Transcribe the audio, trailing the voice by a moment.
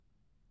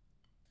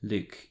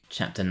Luke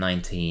chapter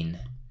 19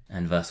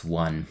 and verse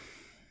 1.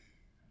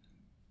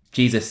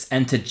 Jesus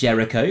entered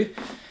Jericho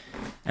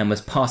and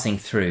was passing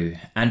through,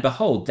 and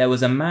behold, there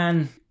was a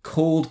man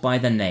called by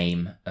the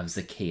name of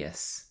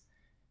Zacchaeus.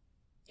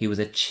 He was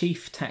a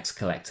chief tax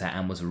collector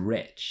and was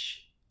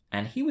rich,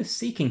 and he was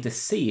seeking to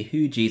see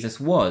who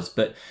Jesus was,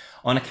 but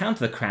on account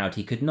of the crowd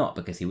he could not,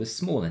 because he was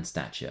small in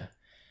stature.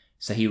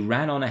 So he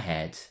ran on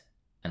ahead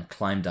and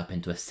climbed up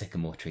into a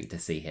sycamore tree to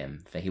see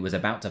him, for he was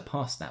about to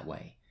pass that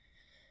way.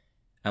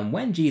 And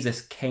when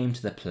Jesus came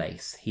to the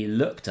place, he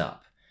looked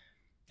up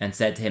and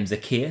said to him,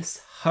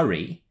 Zacchaeus,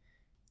 hurry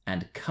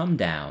and come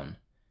down,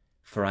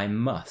 for I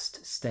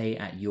must stay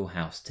at your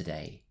house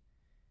today.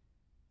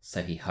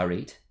 So he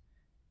hurried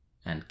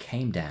and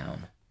came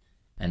down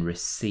and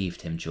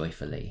received him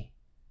joyfully.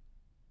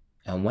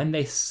 And when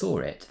they saw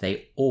it,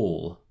 they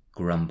all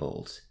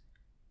grumbled.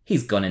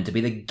 He's gone in to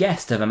be the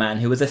guest of a man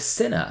who was a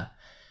sinner.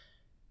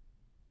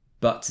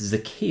 But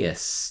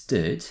Zacchaeus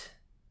stood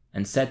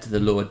and said to the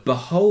Lord,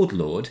 Behold,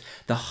 Lord,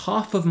 the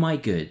half of my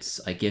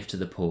goods I give to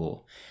the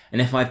poor,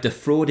 and if I've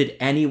defrauded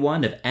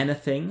anyone of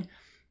anything,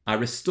 I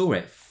restore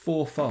it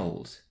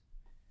fourfold.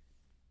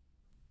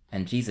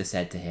 And Jesus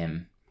said to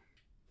him,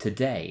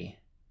 Today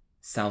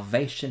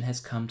salvation has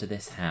come to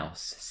this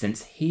house,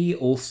 since he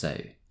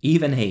also,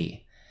 even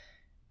he,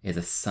 is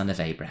a son of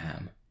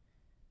Abraham.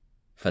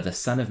 For the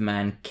Son of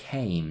Man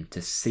came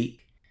to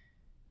seek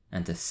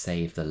and to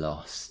save the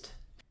lost.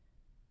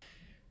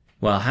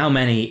 Well, how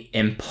many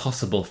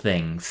impossible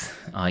things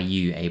are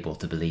you able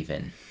to believe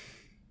in?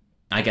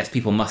 I guess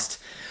people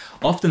must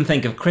often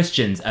think of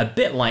Christians a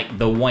bit like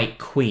the White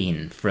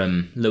Queen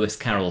from Lewis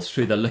Carroll's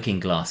Through the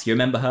Looking Glass. You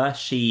remember her?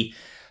 She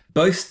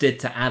boasted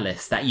to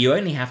Alice that you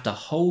only have to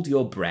hold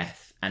your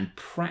breath and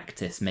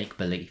practice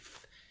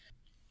make-believe.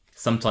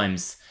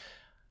 Sometimes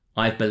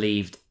I've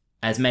believed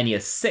as many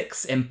as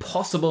 6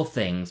 impossible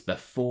things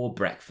before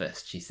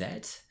breakfast, she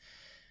said.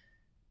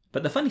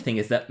 But the funny thing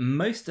is that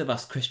most of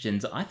us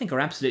Christians, I think, are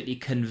absolutely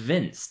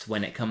convinced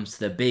when it comes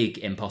to the big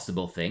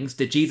impossible things.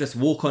 Did Jesus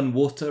walk on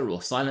water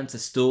or silence a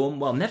storm?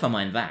 Well, never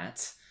mind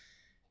that.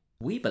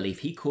 We believe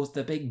he caused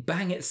the Big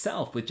Bang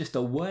itself with just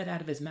a word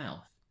out of his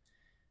mouth.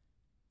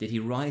 Did he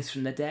rise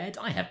from the dead?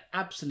 I have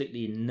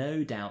absolutely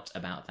no doubt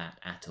about that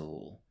at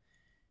all.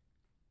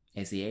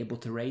 Is he able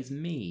to raise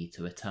me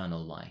to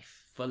eternal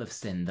life, full of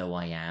sin though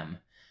I am?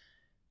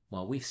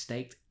 Well, we've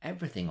staked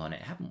everything on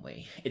it, haven't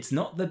we? It's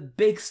not the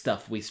big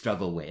stuff we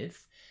struggle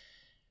with,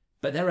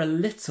 but there are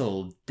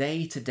little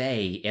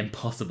day-to-day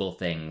impossible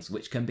things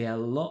which can be a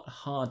lot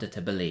harder to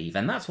believe.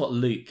 And that's what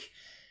Luke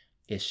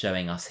is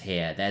showing us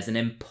here. There's an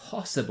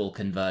impossible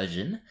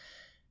conversion,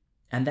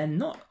 and then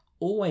not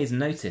always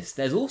noticed,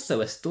 there's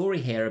also a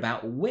story here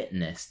about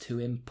witness to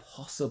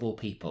impossible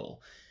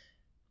people.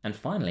 And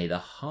finally, the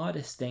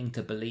hardest thing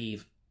to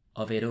believe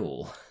of it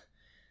all.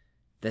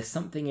 There's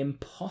something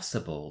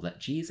impossible that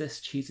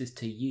Jesus chooses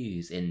to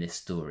use in this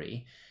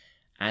story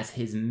as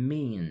his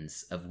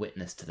means of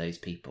witness to those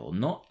people.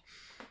 Not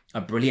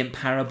a brilliant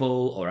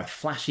parable or a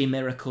flashy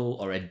miracle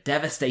or a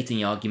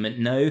devastating argument.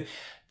 No,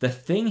 the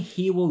thing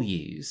he will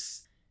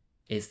use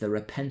is the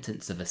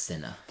repentance of a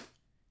sinner.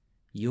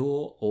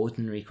 Your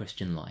ordinary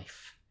Christian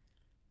life.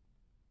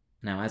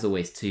 Now, as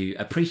always, to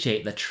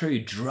appreciate the true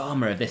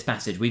drama of this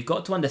passage, we've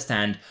got to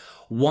understand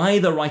why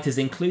the writers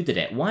included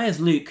it. Why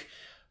has Luke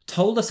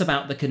told us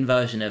about the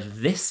conversion of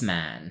this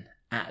man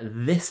at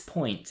this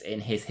point in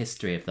his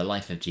history of the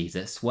life of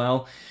Jesus?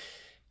 Well,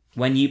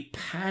 when you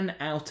pan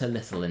out a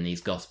little in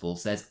these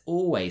Gospels, there's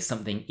always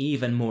something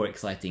even more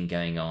exciting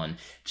going on.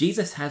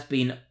 Jesus has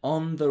been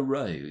on the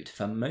road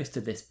for most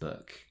of this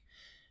book,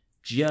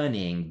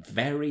 journeying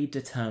very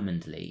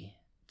determinedly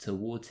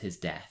towards his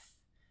death.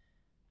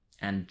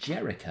 And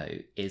Jericho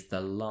is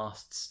the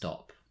last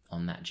stop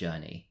on that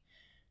journey.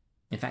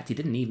 In fact, he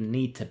didn't even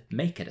need to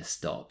make it a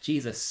stop.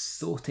 Jesus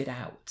sought it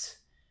out.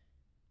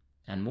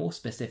 And more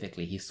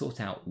specifically, he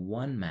sought out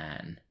one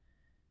man.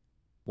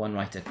 One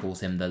writer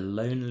calls him the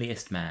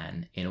loneliest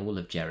man in all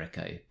of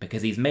Jericho,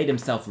 because he's made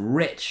himself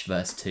rich,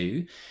 verse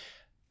 2,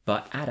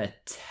 but at a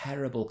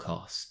terrible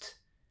cost,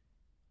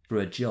 through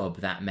a job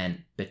that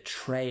meant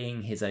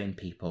betraying his own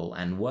people,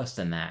 and worse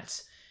than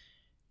that,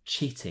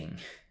 cheating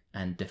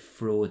and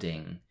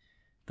defrauding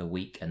the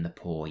weak and the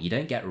poor. You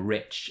don't get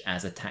rich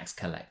as a tax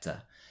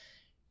collector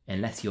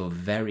unless you're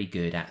very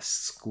good at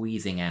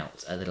squeezing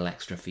out a little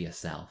extra for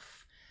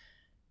yourself.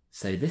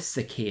 So this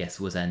Zacchaeus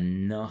was a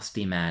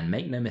nasty man.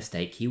 Make no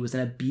mistake, he was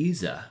an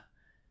abuser.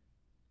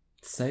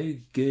 So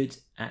good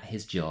at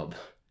his job,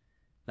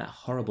 that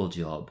horrible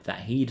job,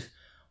 that he'd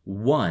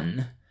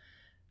won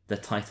the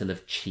title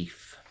of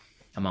chief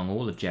among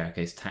all of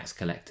Jericho's tax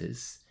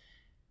collectors,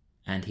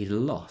 and he'd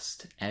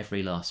lost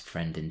every last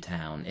friend in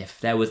town. If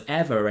there was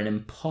ever an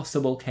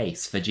impossible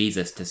case for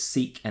Jesus to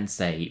seek and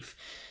save,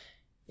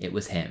 it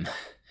was him.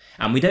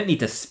 And we don't need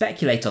to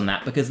speculate on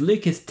that, because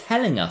Luke is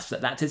telling us that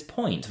that's his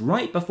point.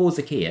 Right before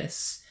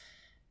Zacchaeus,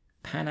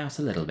 pan out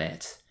a little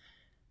bit,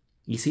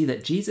 you see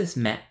that Jesus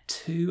met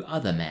 2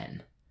 other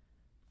men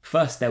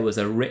First, there was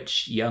a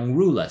rich young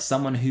ruler,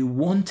 someone who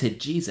wanted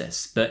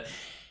Jesus, but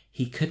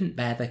he couldn't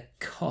bear the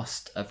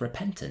cost of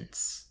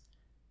repentance.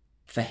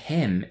 For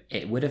him,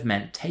 it would have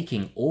meant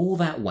taking all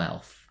that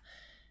wealth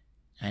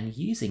and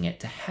using it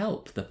to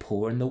help the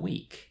poor and the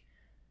weak.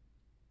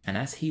 And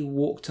as he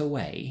walked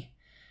away,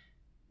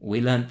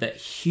 we learned that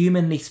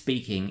humanly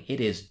speaking,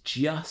 it is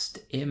just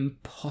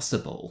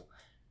impossible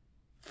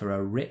for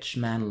a rich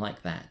man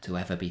like that to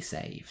ever be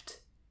saved.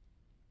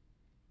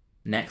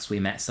 Next, we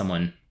met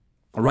someone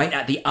right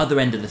at the other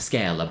end of the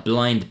scale, a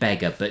blind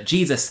beggar, but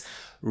Jesus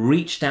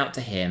reached out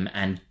to him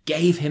and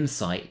gave him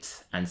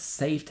sight and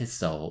saved his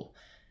soul.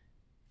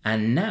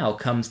 And now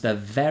comes the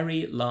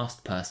very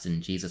last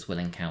person Jesus will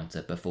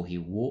encounter before he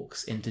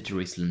walks into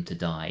Jerusalem to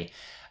die,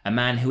 a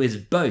man who is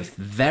both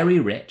very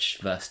rich,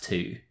 verse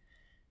 2,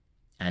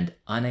 and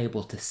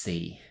unable to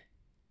see,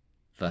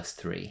 verse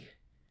 3.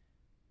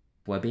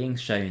 We're being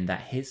shown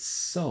that his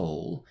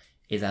soul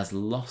is as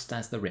lost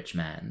as the rich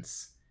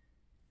man's,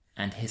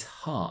 and his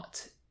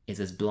heart is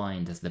as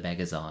blind as the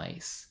beggar's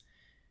eyes.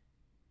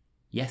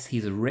 Yes,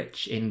 he's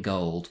rich in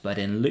gold, but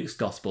in Luke's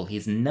gospel,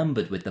 he's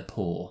numbered with the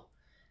poor.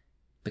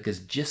 Because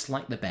just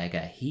like the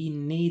beggar, he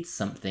needs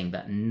something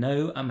that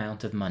no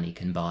amount of money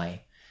can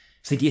buy.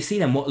 So do you see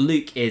then what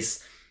Luke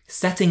is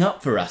setting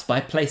up for us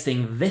by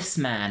placing this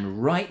man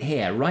right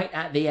here, right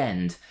at the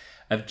end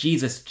of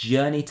Jesus'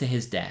 journey to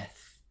his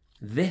death?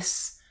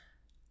 This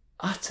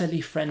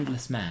utterly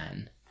friendless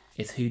man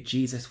is who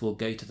Jesus will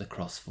go to the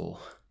cross for,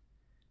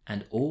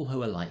 and all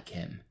who are like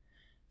him.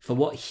 For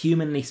what,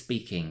 humanly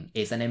speaking,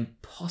 is an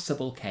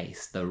impossible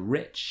case, the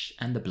rich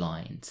and the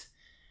blind.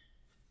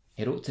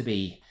 It ought to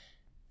be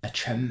a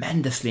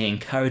tremendously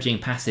encouraging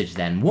passage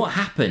then. What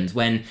happens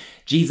when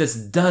Jesus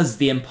does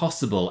the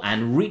impossible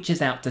and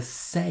reaches out to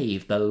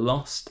save the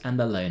lost and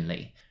the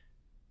lonely?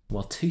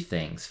 Well, two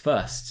things.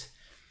 First,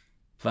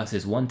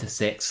 verses 1 to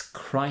 6,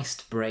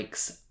 Christ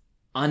breaks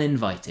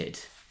uninvited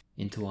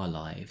into our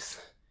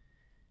lives.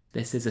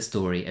 This is a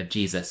story of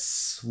Jesus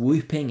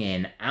swooping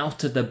in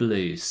out of the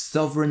blue,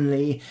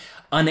 sovereignly,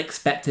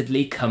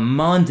 unexpectedly,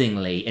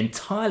 commandingly,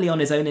 entirely on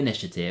his own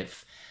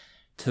initiative,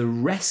 to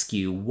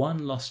rescue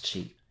one lost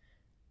sheep.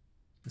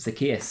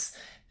 Zacchaeus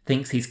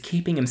thinks he's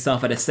keeping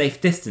himself at a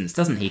safe distance,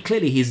 doesn't he?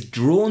 Clearly he's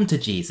drawn to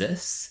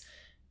Jesus,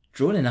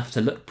 drawn enough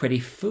to look pretty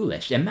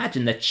foolish.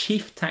 Imagine the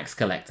chief tax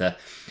collector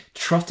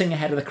trotting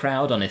ahead of the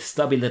crowd on his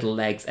stubby little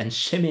legs and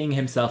shimmying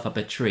himself up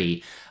a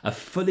tree, a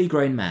fully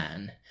grown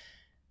man.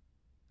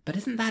 But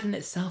isn't that in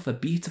itself a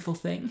beautiful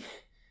thing?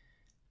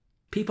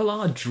 People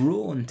are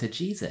drawn to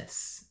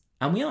Jesus,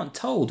 and we aren't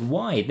told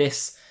why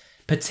this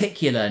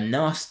particular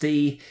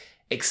nasty,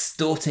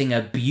 extorting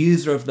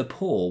abuser of the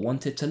poor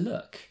wanted to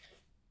look.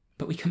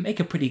 But we can make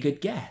a pretty good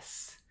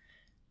guess.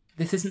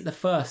 This isn't the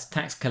first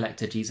tax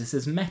collector Jesus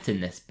has met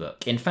in this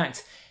book. In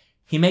fact,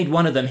 he made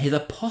one of them his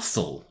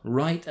apostle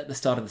right at the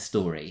start of the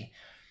story.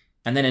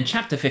 And then in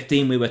chapter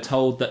 15, we were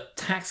told that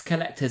tax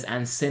collectors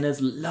and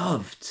sinners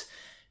loved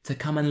to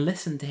come and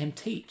listen to him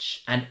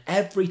teach. And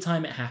every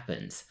time it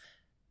happened,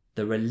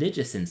 the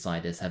religious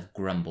insiders have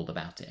grumbled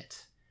about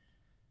it.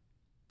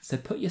 So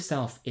put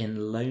yourself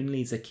in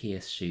lonely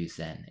Zacchaeus' shoes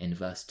then, in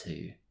verse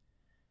 2.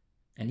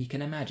 And you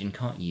can imagine,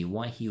 can't you,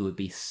 why he would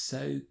be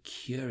so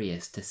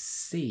curious to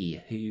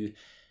see who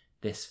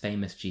this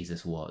famous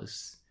Jesus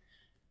was.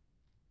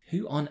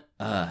 Who on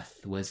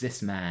earth was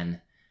this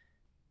man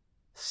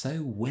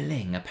so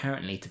willing,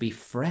 apparently, to be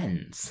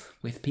friends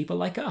with people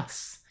like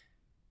us?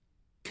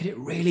 Could it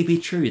really be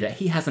true that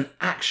he has an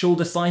actual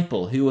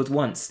disciple who was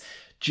once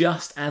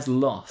just as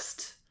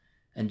lost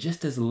and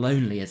just as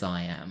lonely as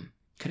I am?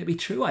 Could it be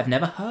true? I've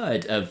never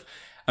heard of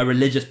a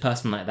religious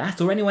person like that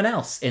or anyone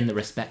else in the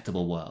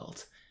respectable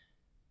world.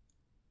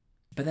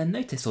 But then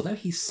notice, although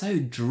he's so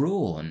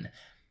drawn,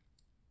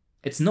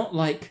 it's not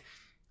like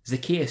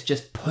Zacchaeus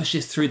just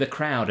pushes through the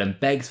crowd and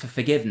begs for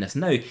forgiveness.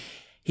 No,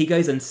 he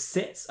goes and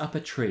sits up a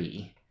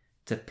tree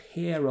to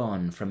peer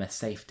on from a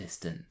safe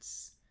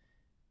distance.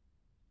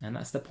 And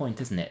that's the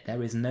point, isn't it?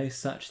 There is no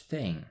such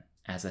thing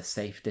as a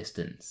safe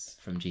distance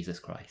from Jesus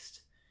Christ.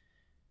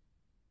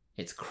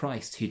 It's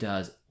Christ who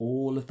does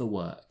all of the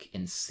work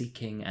in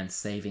seeking and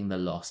saving the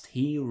lost.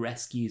 He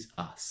rescues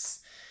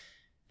us.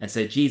 And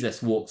so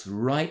Jesus walks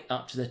right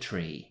up to the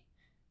tree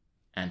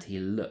and he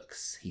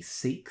looks, he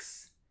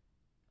seeks,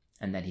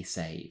 and then he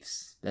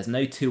saves. There's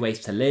no two ways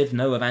to live,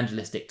 no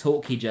evangelistic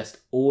talk. He just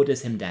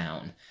orders him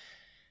down.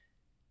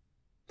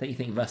 Don't you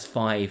think verse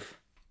 5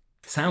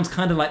 sounds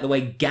kind of like the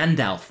way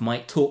Gandalf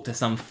might talk to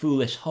some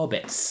foolish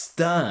hobbit,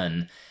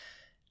 stern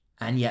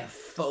and yet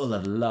full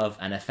of love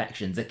and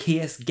affection?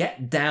 Zacchaeus,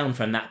 get down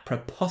from that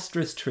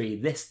preposterous tree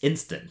this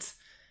instant.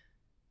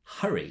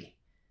 Hurry,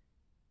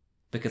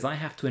 because I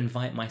have to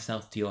invite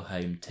myself to your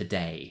home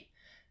today.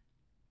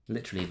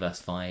 Literally, verse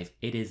 5,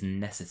 it is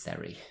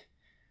necessary.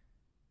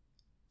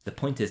 The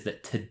point is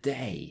that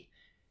today,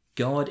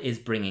 God is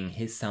bringing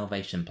his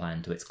salvation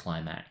plan to its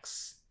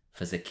climax.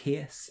 For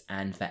Zacchaeus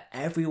and for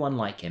everyone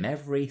like him,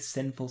 every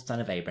sinful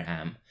son of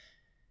Abraham.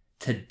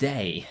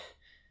 Today,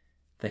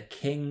 the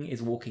King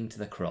is walking to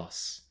the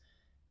cross,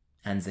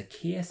 And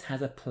Zacchaeus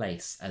has a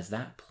place as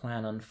that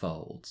plan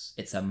unfolds.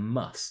 It's a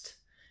must.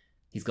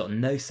 He's got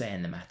no say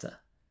in the matter.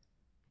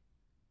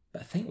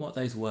 But think what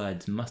those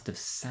words must have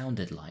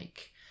sounded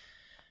like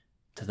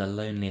to the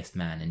loneliest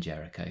man in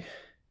Jericho.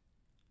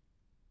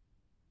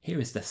 Here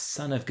is the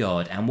Son of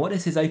God, and what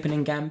is his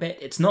opening gambit?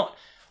 It's not,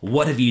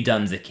 "What have you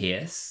done,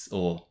 Zacchaeus?"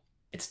 or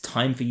 "It's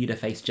time for you to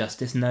face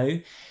justice."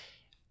 No,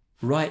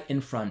 right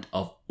in front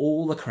of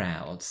all the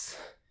crowds,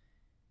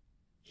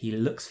 he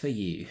looks for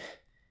you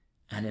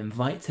and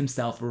invites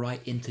himself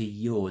right into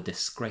your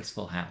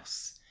disgraceful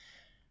house.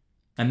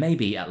 And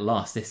maybe at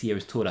last this year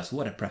has taught us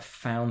what a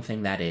profound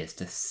thing that is,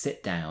 to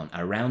sit down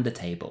around a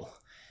table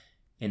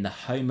in the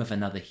home of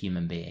another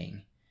human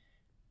being.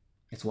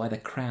 It's why the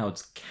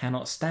crowds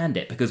cannot stand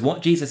it, because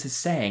what Jesus is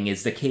saying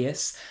is,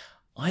 Zacchaeus,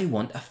 I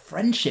want a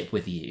friendship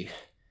with you.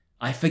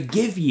 I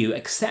forgive you,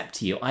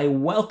 accept you, I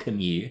welcome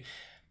you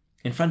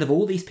in front of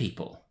all these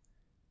people,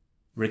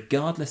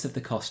 regardless of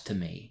the cost to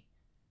me.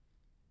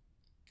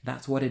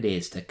 That's what it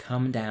is to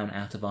come down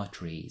out of our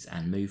trees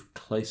and move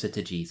closer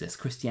to Jesus.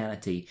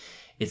 Christianity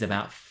is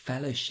about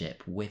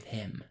fellowship with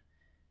him.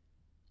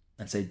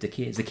 And so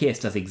Zacchaeus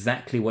does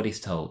exactly what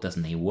he's told,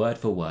 doesn't he? Word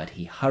for word.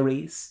 He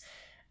hurries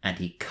and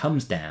he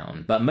comes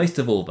down. But most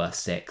of all, verse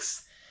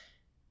 6,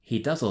 he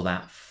does all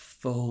that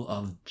full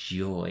of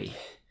joy.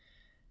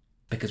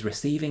 Because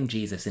receiving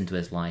Jesus into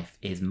his life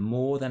is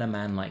more than a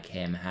man like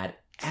him had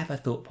ever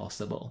thought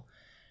possible.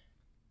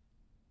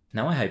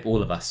 Now, I hope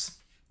all of us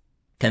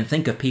can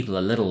think of people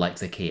a little like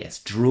Zacchaeus,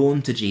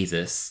 drawn to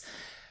Jesus,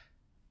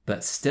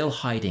 but still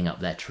hiding up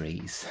their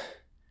trees.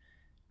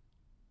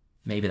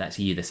 Maybe that's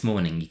you this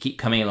morning. You keep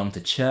coming along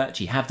to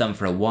church, you have done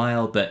for a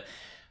while, but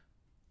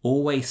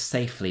always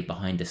safely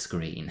behind a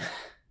screen.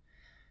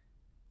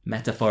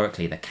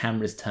 Metaphorically, the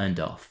camera's turned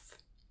off,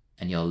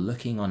 and you're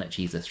looking on at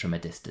Jesus from a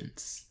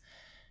distance.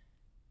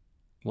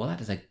 Well,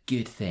 that is a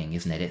good thing,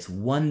 isn't it? It's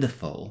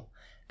wonderful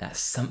that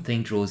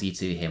something draws you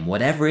to him.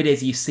 Whatever it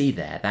is you see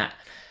there, that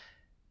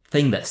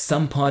thing that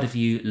some part of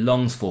you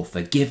longs for,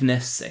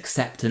 forgiveness,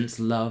 acceptance,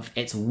 love,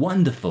 it's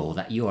wonderful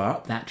that you are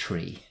up that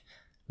tree,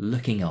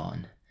 looking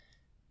on,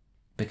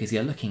 because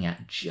you're looking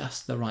at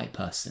just the right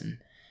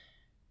person.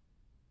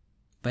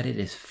 But it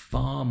is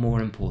far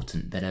more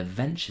important that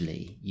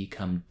eventually you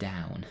come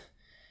down.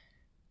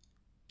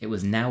 It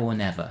was now or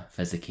never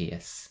for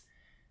Zacchaeus.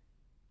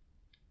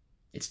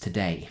 It's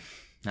today.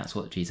 That's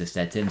what Jesus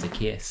said to him.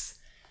 Zacchaeus,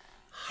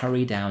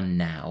 hurry down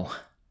now.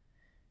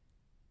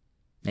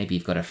 Maybe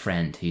you've got a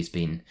friend who's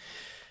been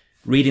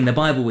reading the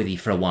Bible with you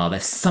for a while.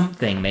 There's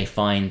something they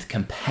find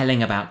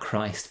compelling about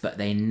Christ, but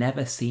they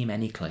never seem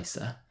any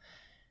closer.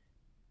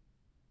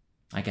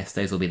 I guess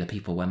those will be the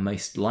people we're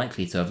most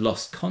likely to have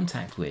lost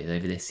contact with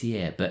over this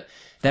year, but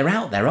they're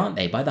out there, aren't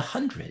they, by the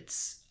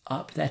hundreds,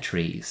 up their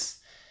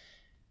trees,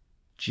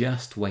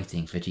 just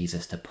waiting for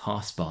Jesus to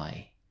pass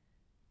by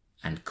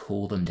and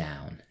call them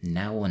down,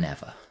 now or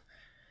never.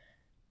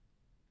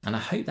 And I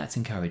hope that's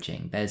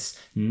encouraging. There's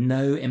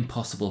no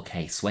impossible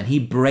case. When he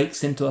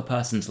breaks into a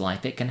person's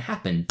life, it can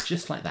happen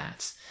just like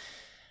that.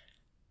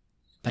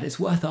 But it's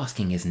worth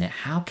asking, isn't it?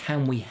 How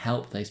can we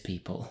help those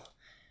people?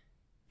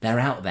 They're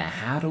out there.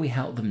 How do we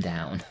help them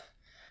down?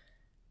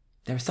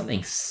 There is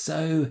something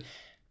so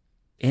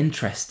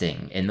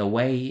interesting in the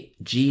way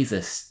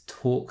Jesus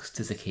talks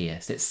to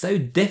Zacchaeus. It's so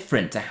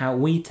different to how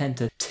we tend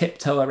to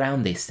tiptoe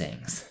around these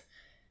things.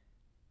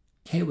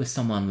 Here was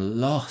someone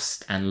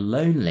lost and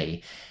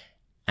lonely,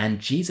 and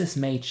Jesus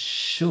made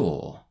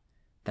sure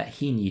that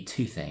he knew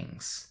two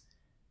things.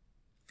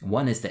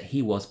 One is that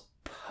he was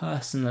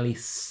personally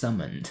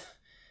summoned.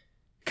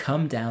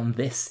 Come down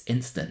this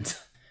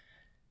instant.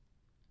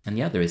 And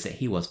the other is that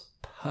he was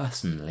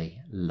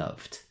personally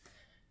loved.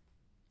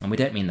 And we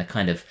don't mean the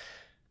kind of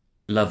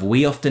love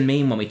we often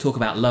mean when we talk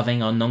about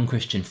loving our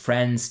non-Christian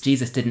friends.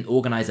 Jesus didn't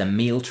organise a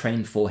meal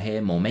train for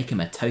him or make him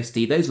a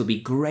toastie. Those would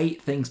be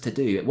great things to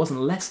do. It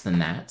wasn't less than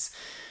that.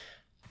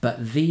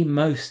 But the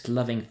most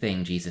loving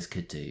thing Jesus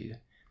could do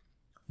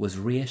was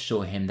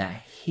reassure him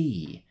that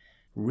he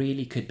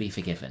really could be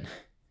forgiven.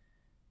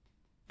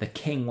 The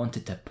king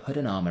wanted to put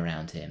an arm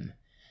around him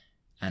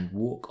and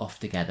walk off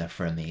together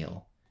for a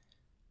meal.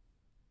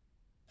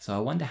 So I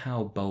wonder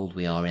how bold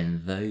we are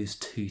in those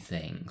two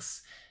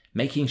things,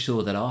 making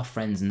sure that our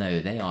friends know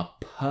they are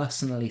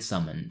personally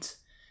summoned,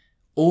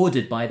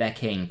 ordered by their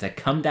king to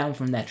come down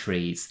from their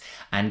trees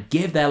and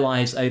give their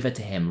lives over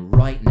to him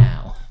right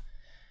now,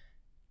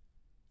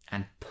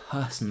 and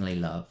personally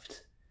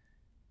loved,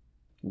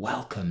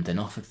 welcomed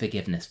and offered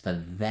forgiveness for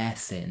their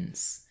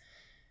sins.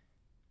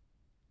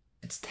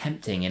 It's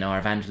tempting in our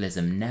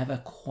evangelism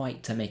never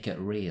quite to make it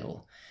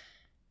real.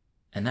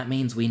 And that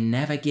means we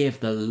never give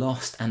the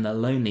lost and the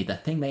lonely the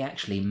thing they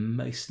actually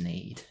most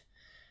need.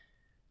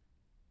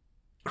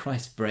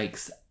 Christ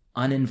breaks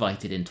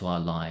uninvited into our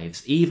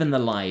lives, even the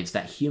lives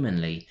that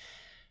humanly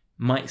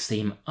might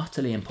seem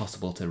utterly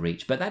impossible to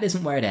reach. But that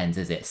isn't where it ends,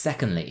 is it?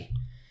 Secondly,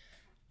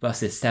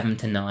 verses 7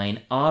 to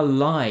 9, our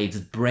lives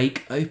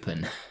break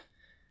open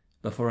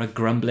before a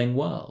grumbling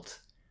world.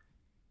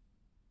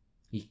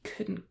 You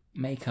couldn't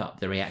make up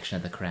the reaction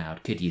of the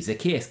crowd, could you?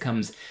 Zacchaeus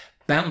comes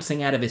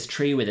bouncing out of his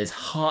tree with his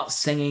heart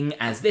singing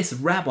as this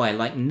rabbi,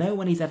 like no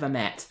one he's ever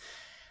met,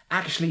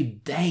 actually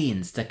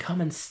deigns to come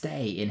and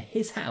stay in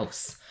his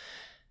house.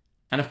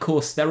 And of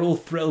course, they're all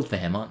thrilled for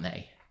him, aren't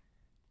they?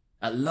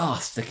 At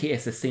last,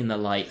 Zacchaeus has seen the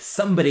light.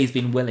 Somebody's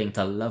been willing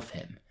to love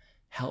him,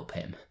 help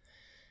him.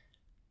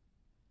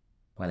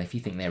 Well, if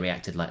you think they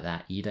reacted like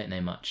that, you don't know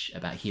much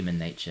about human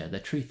nature. The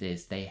truth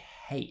is, they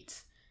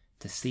hate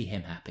to see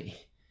him happy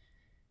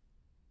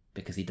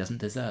because he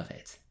doesn't deserve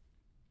it.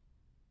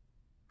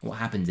 What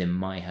happens in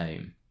my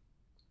home?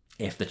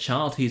 If the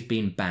child who's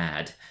been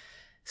bad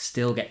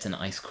still gets an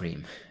ice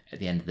cream at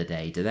the end of the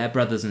day, do their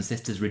brothers and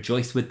sisters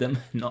rejoice with them?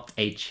 Not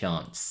a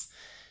chance.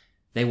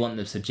 They want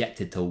them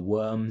subjected to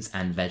worms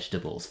and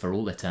vegetables for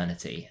all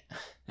eternity.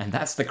 And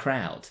that's the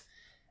crowd.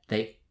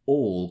 They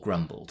all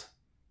grumbled.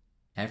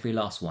 Every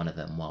last one of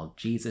them, while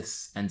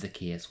Jesus and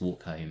Zacchaeus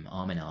walk home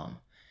arm in arm.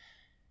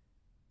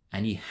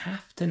 And you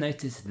have to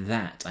notice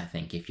that, I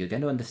think, if you're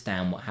going to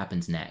understand what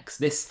happens next.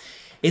 This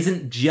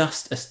isn't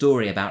just a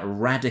story about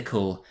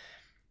radical,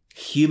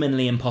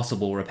 humanly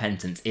impossible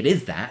repentance. It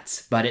is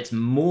that, but it's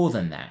more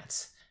than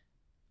that.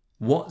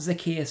 What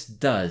Zacchaeus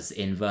does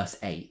in verse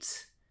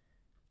 8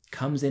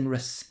 comes in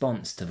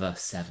response to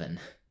verse 7.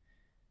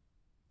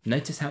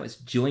 Notice how it's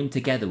joined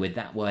together with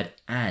that word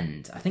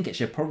and. I think it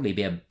should probably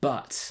be a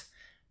but.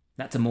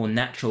 That's a more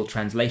natural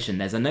translation.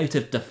 There's a note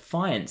of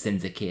defiance in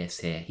Zacchaeus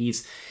here.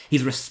 He's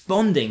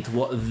responding to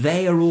what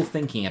they are all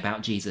thinking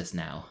about Jesus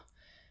now.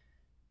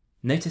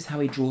 Notice how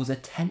he draws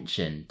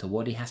attention to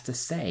what he has to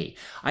say.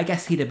 I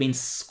guess he'd have been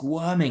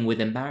squirming with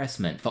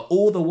embarrassment. For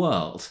all the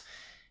world,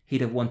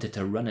 he'd have wanted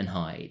to run and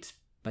hide.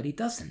 But he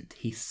doesn't.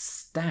 He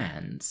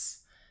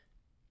stands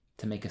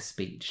to make a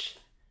speech.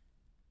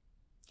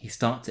 He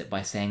starts it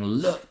by saying,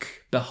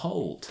 "Look,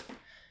 behold,"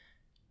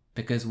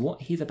 because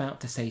what he's about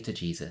to say to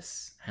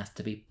Jesus has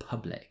to be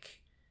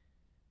public.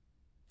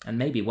 And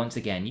maybe once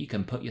again you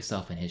can put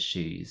yourself in his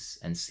shoes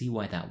and see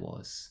why that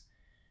was.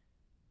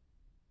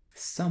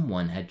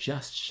 Someone had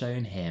just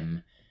shown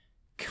him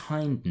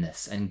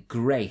kindness and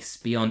grace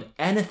beyond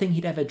anything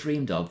he'd ever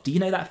dreamed of. Do you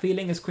know that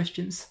feeling as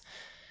Christians?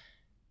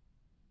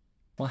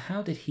 Well,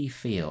 how did he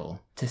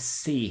feel to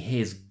see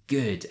his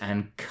good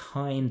and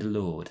kind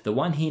Lord, the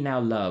one he now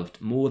loved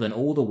more than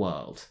all the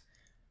world,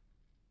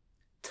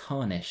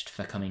 tarnished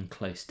for coming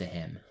close to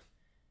him?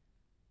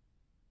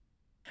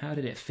 How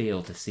did it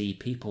feel to see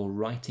people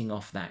writing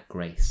off that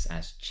grace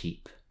as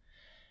cheap?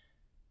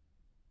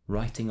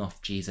 Writing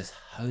off Jesus'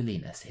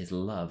 holiness, his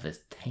love, as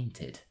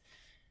tainted?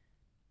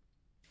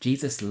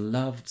 Jesus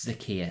loved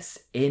Zacchaeus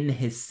in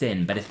his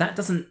sin, but if that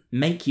doesn't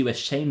make you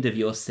ashamed of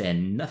your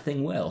sin,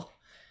 nothing will.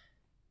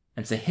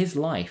 And so his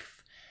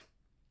life,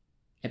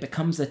 it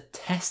becomes a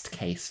test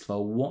case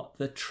for what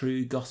the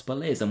true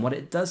gospel is and what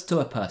it does to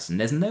a person.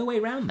 There's no way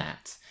around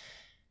that.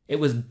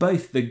 It was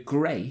both the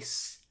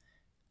grace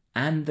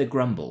and the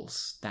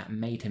grumbles that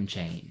made him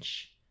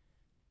change.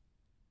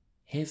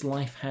 His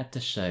life had to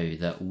show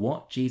that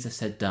what Jesus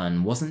had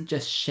done wasn't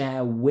just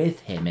share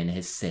with him in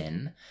his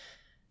sin,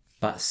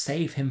 but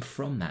save him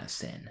from that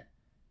sin.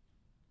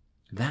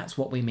 That's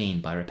what we mean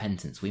by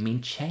repentance. We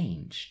mean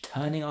change,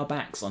 turning our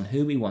backs on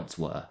who we once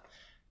were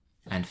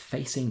and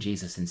facing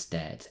Jesus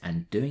instead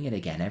and doing it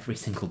again every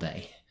single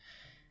day.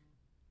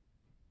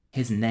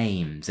 His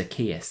name,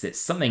 Zacchaeus, it's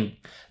something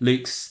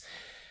Luke's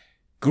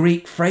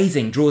Greek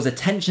phrasing draws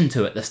attention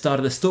to at the start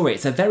of the story.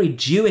 It's a very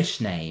Jewish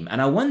name,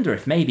 and I wonder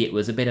if maybe it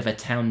was a bit of a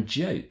town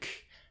joke.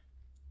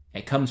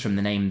 It comes from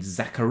the name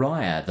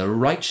Zachariah, the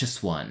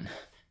righteous one.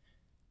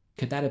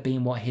 Could that have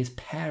been what his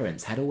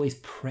parents had always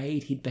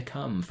prayed he'd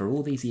become for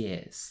all these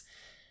years?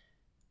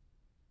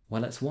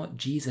 Well, it's what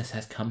Jesus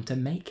has come to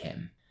make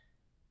him.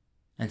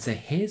 And so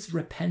his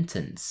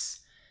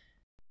repentance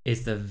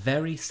is the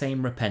very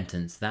same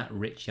repentance that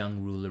rich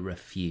young ruler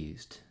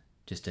refused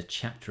just a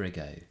chapter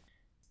ago.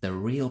 The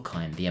real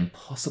kind, the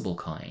impossible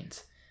kind.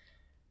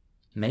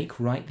 Make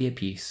right the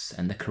abuse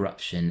and the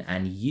corruption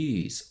and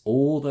use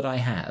all that I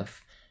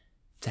have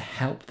to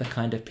help the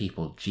kind of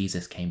people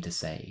Jesus came to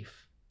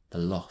save. The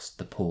lost,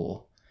 the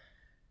poor.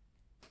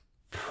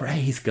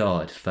 Praise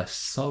God for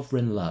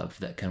sovereign love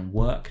that can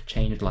work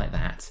change like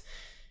that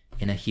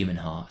in a human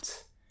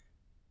heart.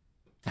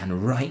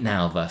 And right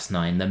now, verse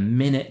 9, the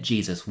minute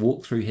Jesus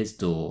walked through his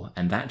door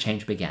and that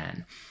change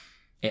began,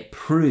 it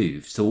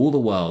proved to all the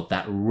world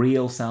that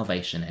real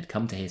salvation had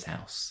come to his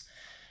house.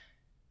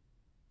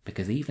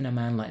 Because even a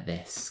man like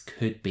this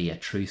could be a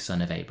true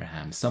son of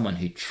Abraham, someone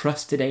who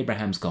trusted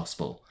Abraham's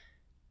gospel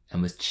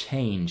and was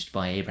changed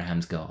by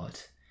Abraham's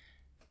God.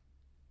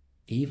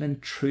 Even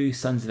true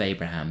sons of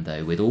Abraham,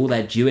 though, with all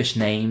their Jewish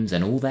names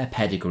and all their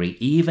pedigree,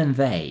 even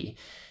they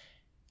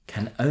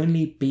can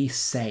only be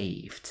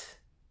saved,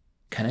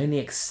 can only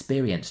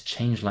experience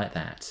change like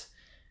that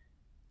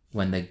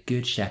when the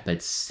Good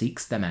Shepherd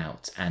seeks them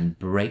out and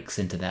breaks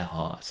into their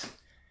heart.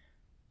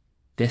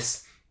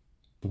 This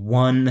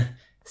one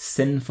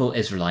sinful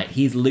Israelite.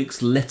 He's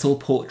Luke's little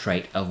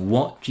portrait of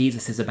what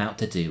Jesus is about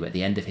to do at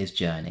the end of his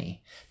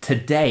journey.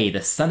 Today,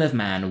 the Son of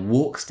Man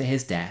walks to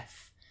his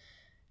death,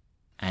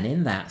 and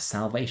in that,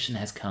 salvation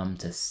has come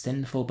to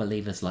sinful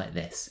believers like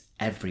this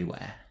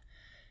everywhere.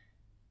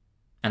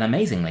 And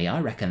amazingly,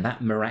 I reckon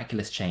that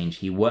miraculous change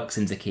he works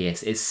in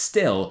Zacchaeus is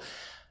still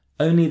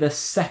only the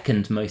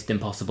second most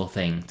impossible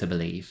thing to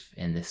believe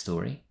in this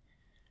story.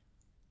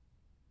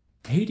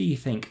 Who do you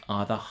think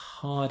are the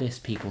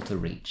hardest people to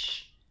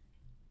reach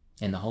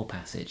in the whole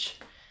passage?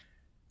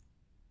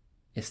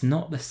 It's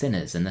not the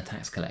sinners and the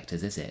tax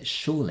collectors, is it?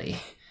 Surely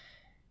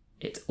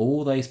it's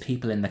all those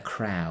people in the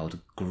crowd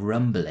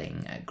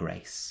grumbling at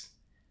grace.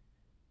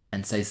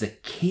 And so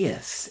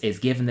Zacchaeus is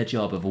given the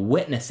job of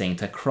witnessing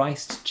to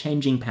Christ's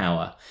changing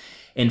power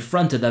in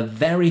front of the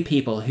very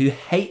people who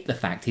hate the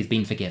fact he's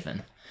been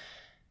forgiven.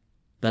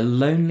 The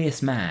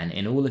loneliest man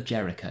in all of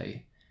Jericho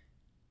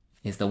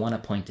is the one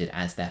appointed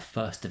as their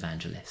first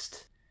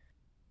evangelist.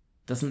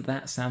 Doesn't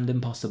that sound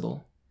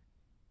impossible?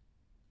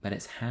 But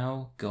it's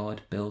how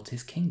God built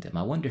his kingdom.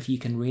 I wonder if you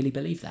can really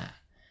believe that.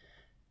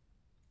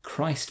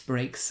 Christ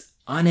breaks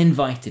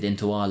uninvited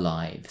into our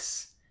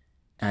lives,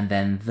 and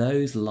then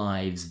those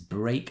lives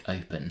break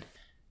open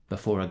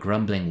before a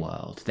grumbling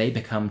world. They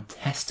become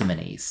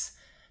testimonies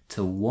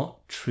to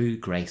what true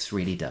grace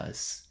really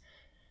does.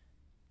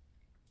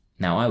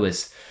 Now, I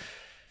was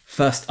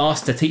first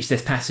asked to teach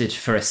this passage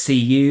for a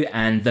CU,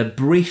 and the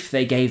brief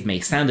they gave me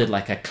sounded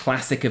like a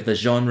classic of the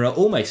genre.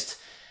 Almost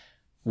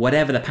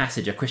whatever the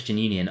passage a Christian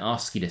Union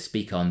asks you to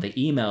speak on, the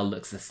email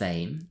looks the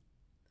same,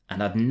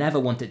 and I'd never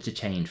want it to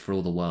change for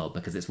all the world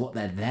because it's what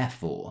they're there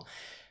for.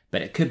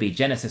 But it could be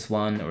Genesis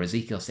 1 or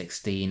Ezekiel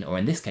 16, or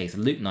in this case,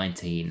 Luke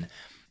 19.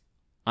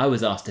 I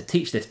was asked to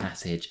teach this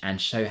passage and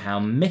show how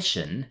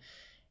mission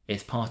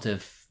is part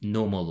of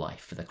normal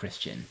life for the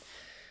Christian.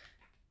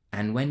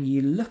 And when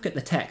you look at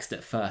the text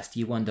at first,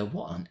 you wonder,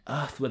 what on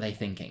earth were they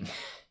thinking?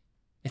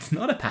 It's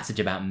not a passage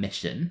about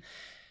mission.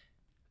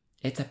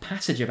 It's a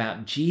passage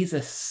about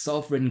Jesus'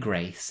 sovereign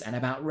grace and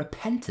about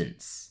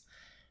repentance.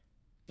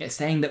 It's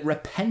saying that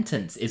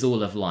repentance is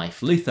all of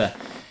life. Luther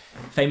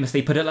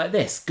famously put it like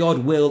this: God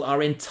willed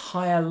our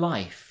entire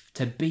life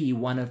to be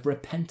one of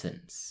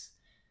repentance.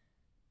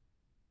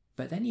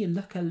 But then you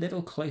look a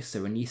little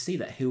closer and you see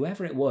that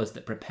whoever it was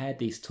that prepared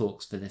these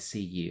talks for the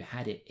CU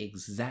had it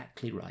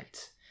exactly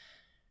right.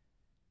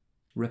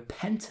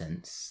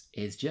 Repentance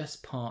is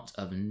just part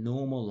of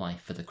normal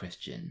life for the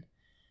Christian.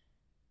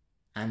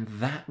 And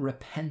that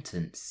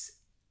repentance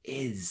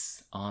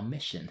is our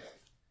mission.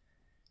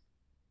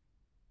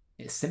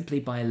 It's simply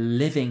by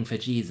living for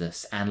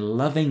Jesus and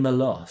loving the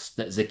lost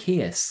that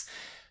Zacchaeus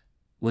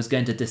was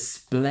going to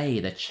display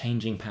the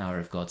changing power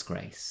of God's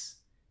grace,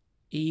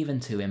 even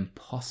to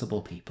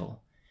impossible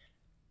people.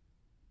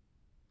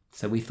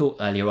 So we thought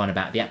earlier on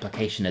about the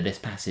application of this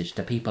passage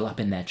to people up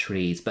in their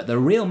trees, but the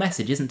real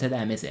message isn't to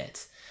them, is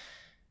it?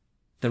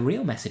 The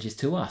real message is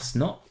to us,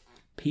 not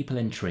people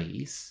in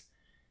trees,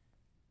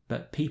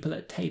 but people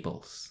at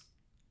tables.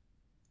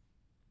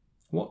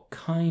 What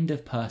kind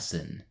of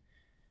person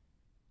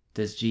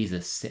does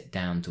Jesus sit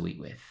down to eat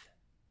with?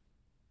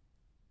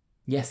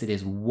 Yes, it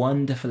is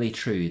wonderfully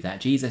true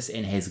that Jesus,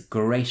 in his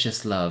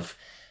gracious love,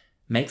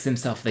 makes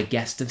himself the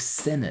guest of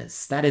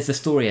sinners. That is the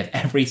story of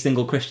every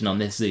single Christian on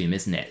this Zoom,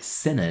 isn't it?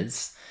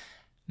 Sinners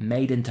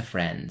made into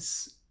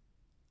friends.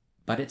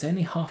 But it's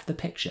only half the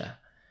picture.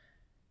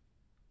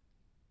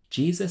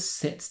 Jesus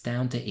sits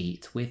down to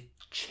eat with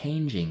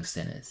changing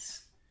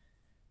sinners.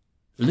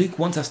 Luke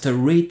wants us to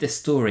read this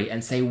story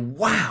and say,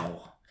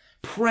 wow,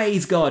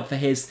 praise God for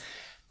his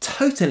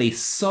totally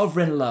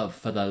sovereign love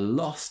for the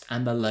lost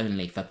and the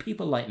lonely, for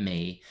people like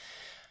me.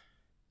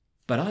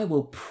 But I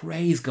will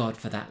praise God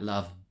for that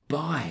love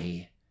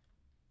by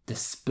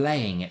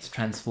displaying its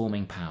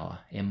transforming power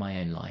in my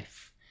own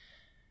life.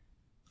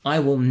 I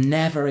will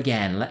never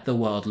again let the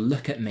world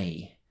look at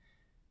me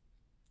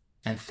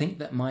and think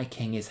that my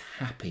King is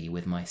happy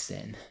with my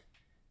sin.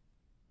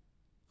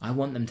 I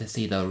want them to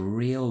see the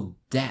real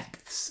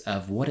depths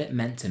of what it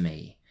meant to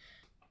me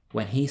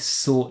when he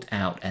sought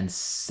out and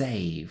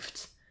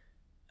saved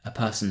a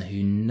person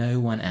who no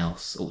one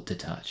else ought to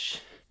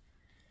touch.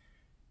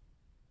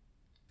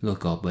 Lord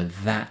God, would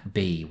that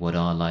be what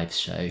our lives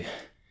show,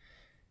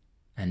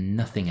 and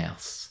nothing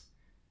else,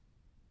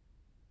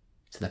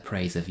 to the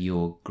praise of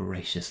your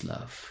gracious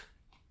love.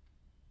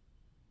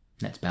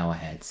 Let's bow our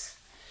heads.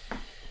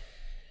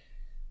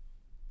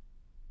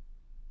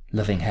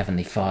 Loving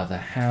Heavenly Father,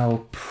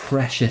 how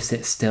precious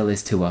it still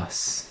is to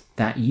us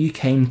that you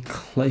came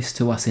close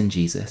to us in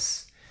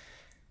Jesus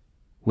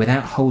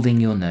without holding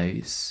your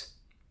nose.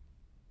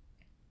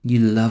 You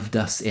loved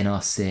us in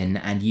our sin,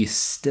 and you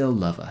still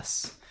love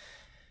us,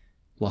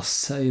 while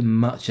so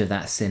much of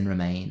that sin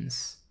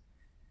remains.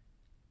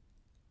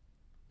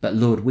 But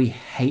Lord, we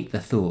hate the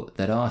thought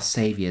that our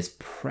Saviour's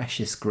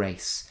precious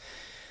grace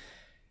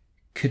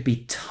could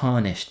be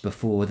tarnished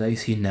before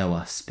those who know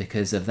us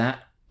because of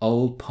that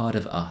old part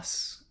of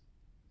us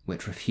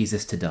which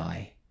refuses to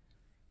die.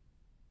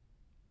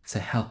 So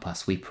help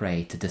us, we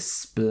pray, to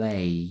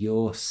display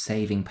your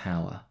saving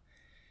power,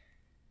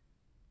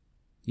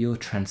 your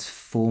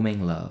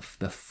transforming love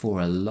before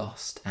a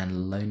lost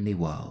and lonely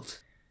world.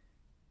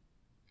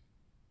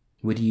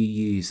 Would you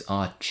use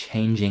our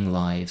changing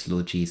lives,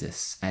 Lord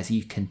Jesus, as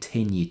you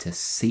continue to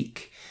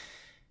seek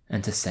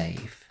and to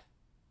save,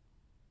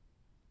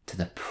 to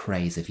the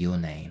praise of your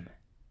name.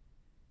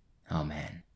 Amen.